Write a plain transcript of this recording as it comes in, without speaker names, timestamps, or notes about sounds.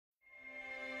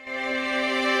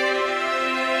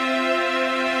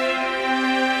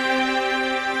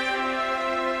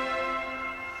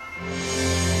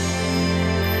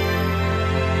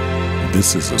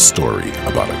This is a story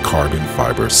about a carbon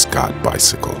fiber SCOTT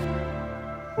bicycle.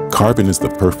 Carbon is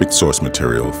the perfect source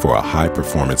material for a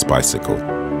high-performance bicycle.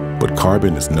 But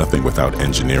carbon is nothing without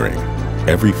engineering.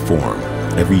 Every form,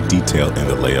 every detail in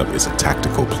the layup is a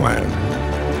tactical plan.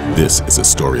 This is a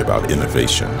story about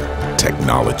innovation,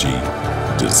 technology,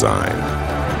 design.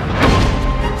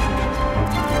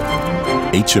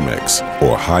 HMX,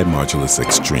 or High Modulus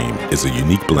Extreme, is a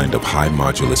unique blend of high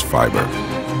modulus fiber.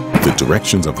 The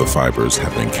directions of the fibers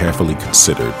have been carefully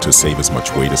considered to save as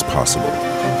much weight as possible.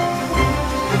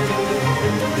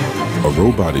 A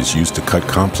robot is used to cut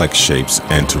complex shapes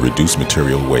and to reduce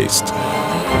material waste.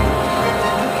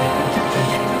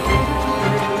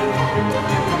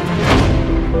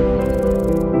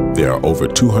 There are over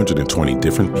 220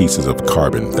 different pieces of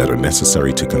carbon that are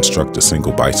necessary to construct a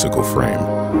single bicycle frame.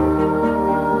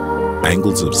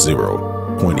 Angles of 0,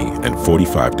 20, and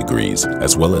 45 degrees,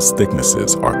 as well as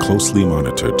thicknesses, are closely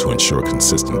monitored to ensure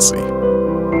consistency.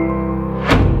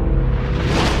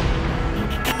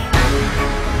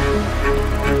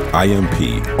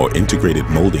 IMP, or Integrated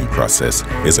Molding Process,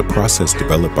 is a process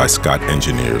developed by SCOTT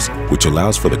engineers which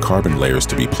allows for the carbon layers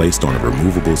to be placed on a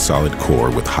removable solid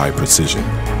core with high precision.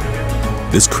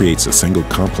 This creates a single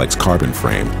complex carbon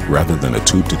frame rather than a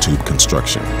tube-to-tube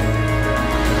construction.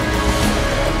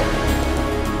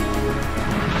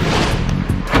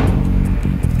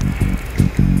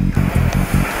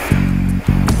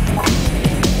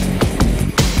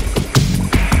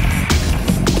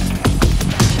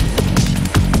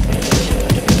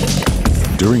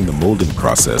 During the molding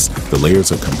process, the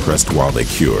layers are compressed while they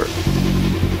cure.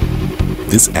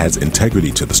 This adds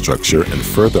integrity to the structure and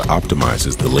further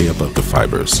optimizes the layup of the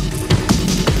fibers.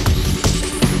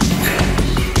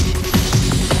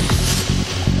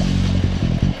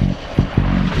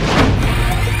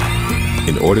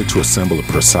 In order to assemble a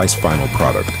precise final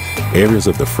product, areas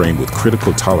of the frame with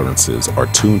critical tolerances are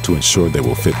tuned to ensure they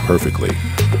will fit perfectly.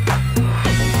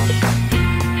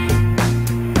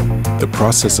 The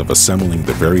process of assembling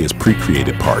the various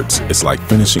pre-created parts is like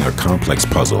finishing a complex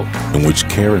puzzle in which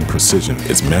care and precision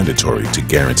is mandatory to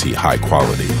guarantee high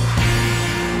quality.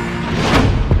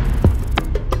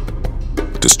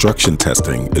 Destruction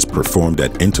testing is performed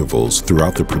at intervals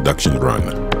throughout the production run.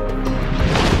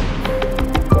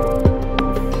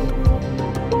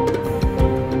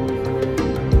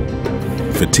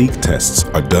 Fatigue tests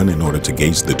are done in order to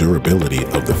gauge the durability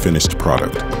of the finished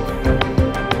product.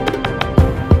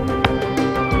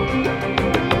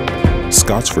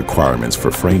 SCOTT's requirements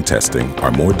for frame testing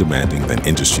are more demanding than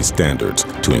industry standards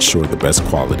to ensure the best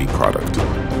quality product.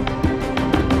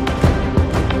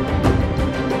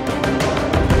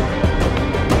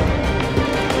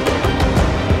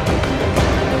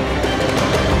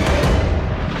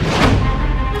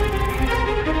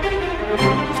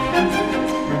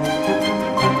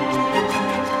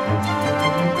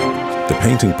 The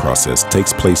painting process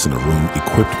takes place in a room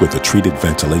equipped with a treated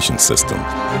ventilation system.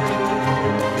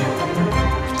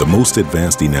 The most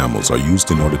advanced enamels are used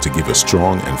in order to give a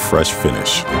strong and fresh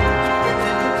finish.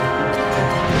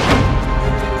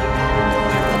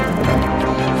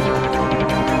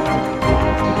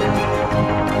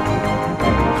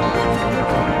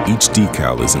 Each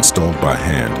decal is installed by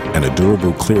hand, and a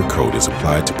durable clear coat is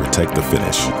applied to protect the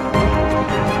finish.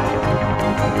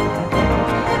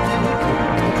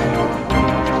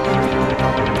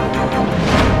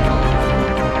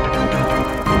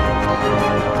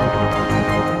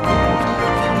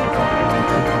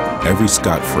 Every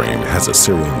SCOTT frame has a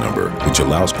serial number, which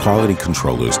allows quality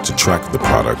controllers to track the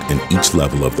product in each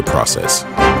level of the process.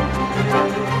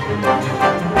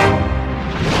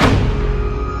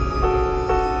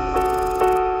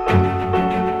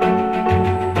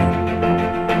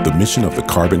 The mission of the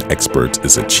carbon experts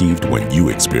is achieved when you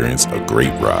experience a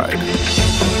great ride.